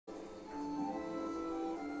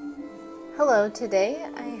Hello, today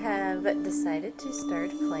I have decided to start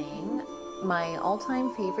playing my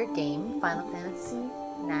all-time favorite game, Final Fantasy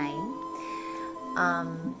IX.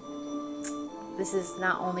 This is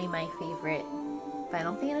not only my favorite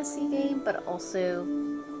Final Fantasy game, but also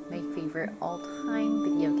my favorite all-time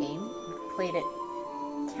video game. I've played it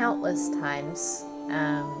countless times,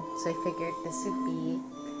 so I figured this would be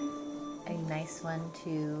a nice one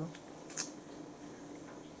to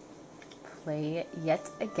play yet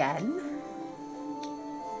again.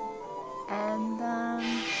 And,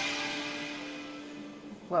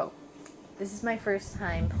 whoa. This is my first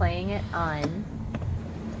time playing it on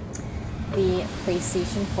the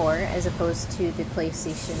PlayStation 4 as opposed to the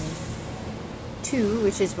PlayStation 2,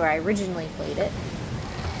 which is where I originally played it.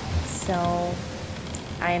 So,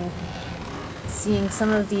 I'm seeing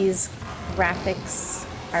some of these graphics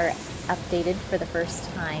are updated for the first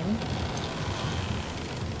time.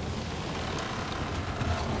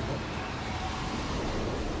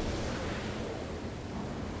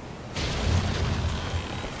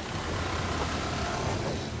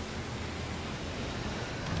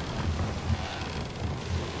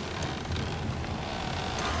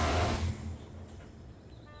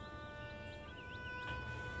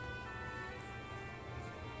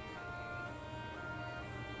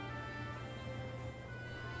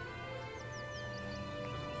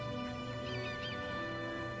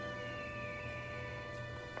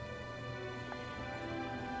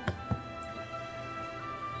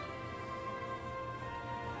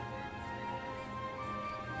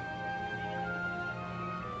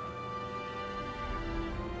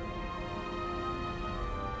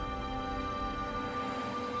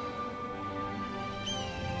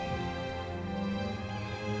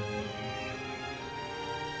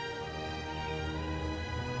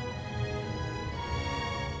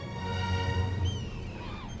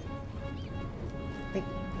 The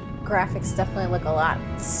graphics definitely look a lot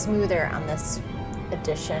smoother on this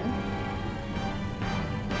edition.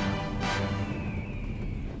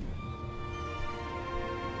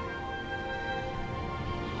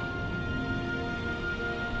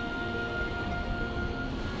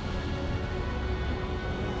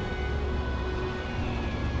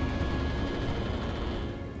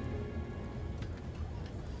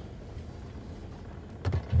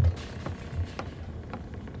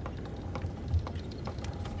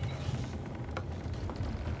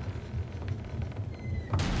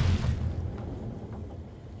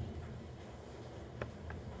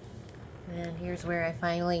 And here's where I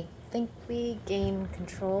finally think we gain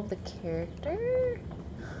control of the character.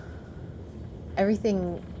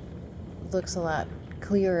 Everything looks a lot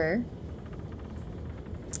clearer.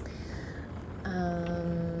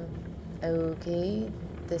 Okay,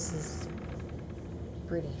 this is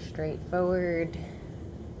pretty straightforward.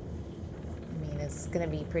 I mean, it's gonna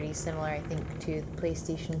be pretty similar, I think, to the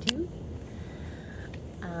PlayStation 2.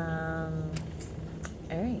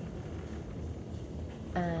 Alright.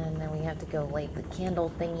 And then we have to go light the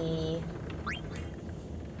candle thingy.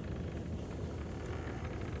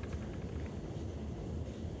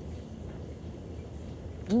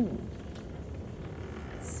 Ooh.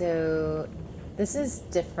 So this is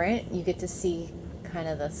different. You get to see kind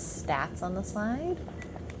of the stats on the side.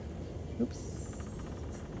 Oops.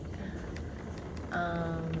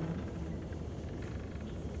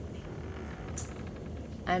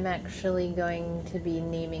 I'm actually going to be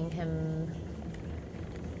naming him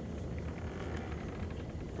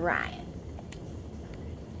Brian.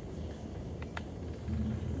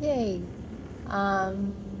 Yay.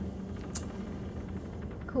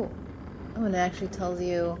 Cool. Oh, and it actually tells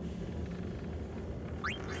you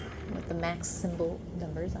what the max symbol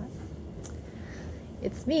numbers are.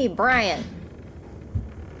 It's me, Brian.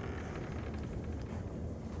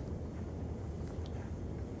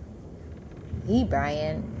 Hey,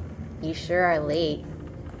 Brian. You sure are late.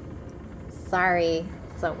 Sorry.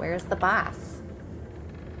 So where's the boss?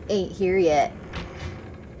 Ain't here yet.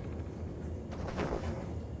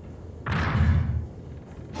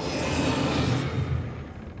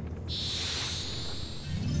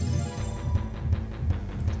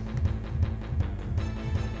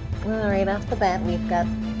 Well, right off the bat, we've got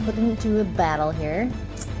put into a battle here.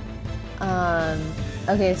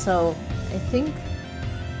 Okay, so I think...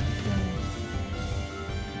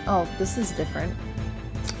 Oh, this is different.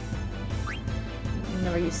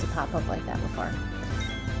 Never used to pop up like that before.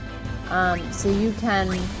 So you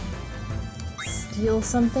can steal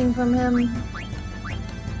something from him.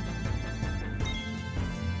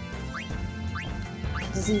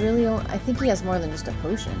 Does he really I think he has more than just a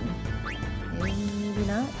potion. Maybe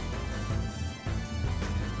not?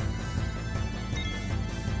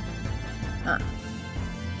 Ah.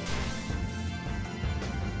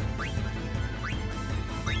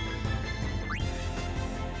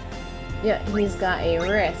 Yeah, he's got a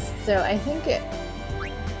wrist. So I think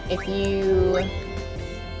if you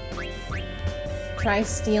try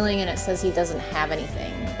stealing and it says he doesn't have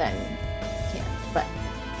anything, then you can't. But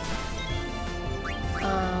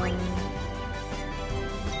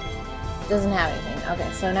doesn't have anything.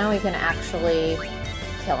 Okay, so now we can actually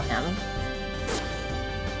kill him.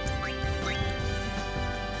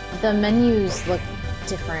 The menus look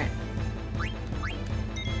different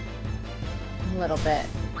a little bit.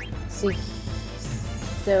 See,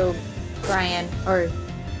 so Brian or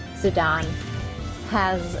Zidane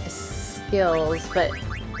has skills, but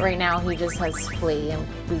right now he just has flee, and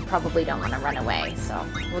we probably don't want to run away, so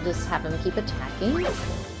we'll just have him keep attacking.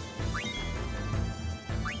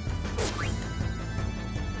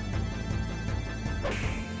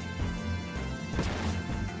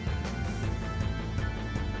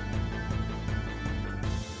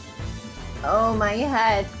 Oh my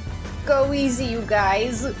head. Go easy, you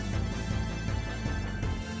guys.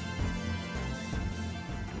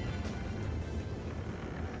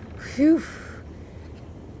 Phew.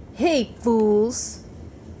 Hey, fools.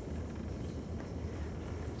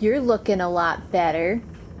 You're looking a lot better.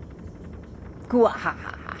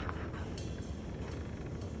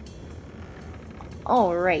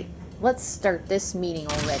 Alright, let's start this meeting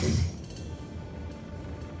already.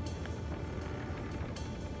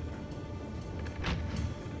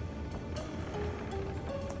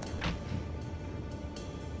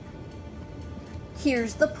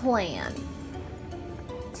 Here's the plan.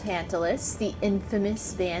 Tantalus, the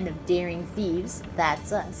infamous band of daring thieves,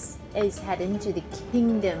 that's us, is heading to the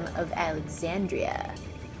Kingdom of Alexandria.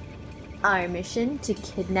 Our mission to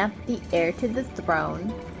kidnap the heir to the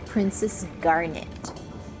throne, Princess Garnet.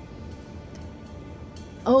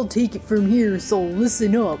 I'll take it from here, so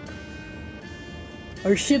listen up.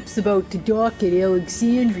 Our ship's about to dock at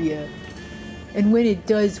Alexandria, and when it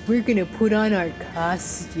does, we're gonna put on our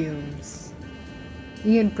costumes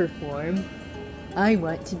and perform. I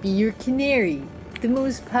want to be your canary, the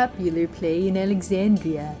most popular play in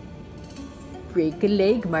Alexandria. Break a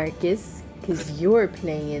leg, Marcus, 'cause you're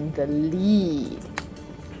playing the lead.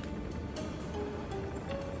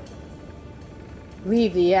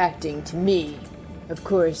 Leave the acting to me. Of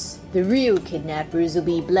course, the real kidnappers will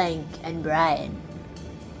be Blank and Brian.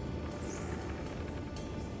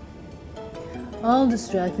 I'll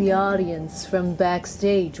distract the audience from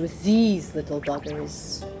backstage with these little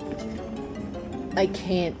buggers. I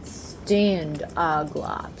can't stand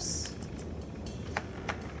oglops.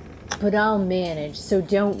 But I'll manage, so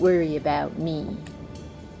don't worry about me.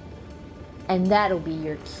 And that'll be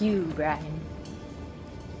your cue, Brian.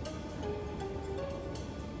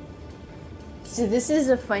 So this is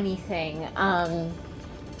a funny thing.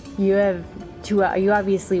 You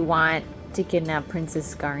obviously want to kidnap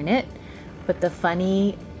Princess Garnet, but the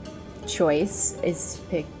funny choice is to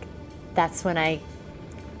pick. That's when I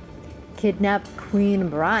kidnap Queen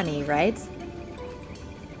Brahne, right?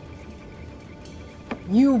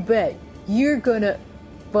 You bet. You're gonna...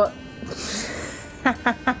 But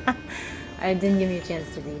I didn't give you a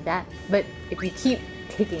chance to read that. But if you keep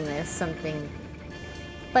picking this, something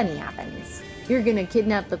funny happens. You're gonna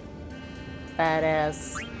kidnap the fat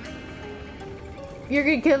ass. You're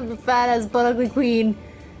gonna kill the fat ass butt ugly queen.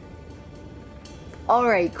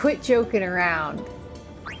 Alright, quit joking around.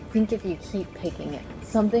 I think if you keep picking it,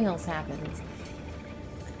 something else happens.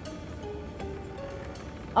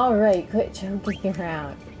 Alright, quit joking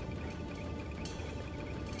around.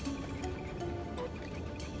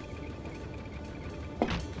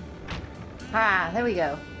 Ah, there we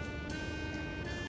go.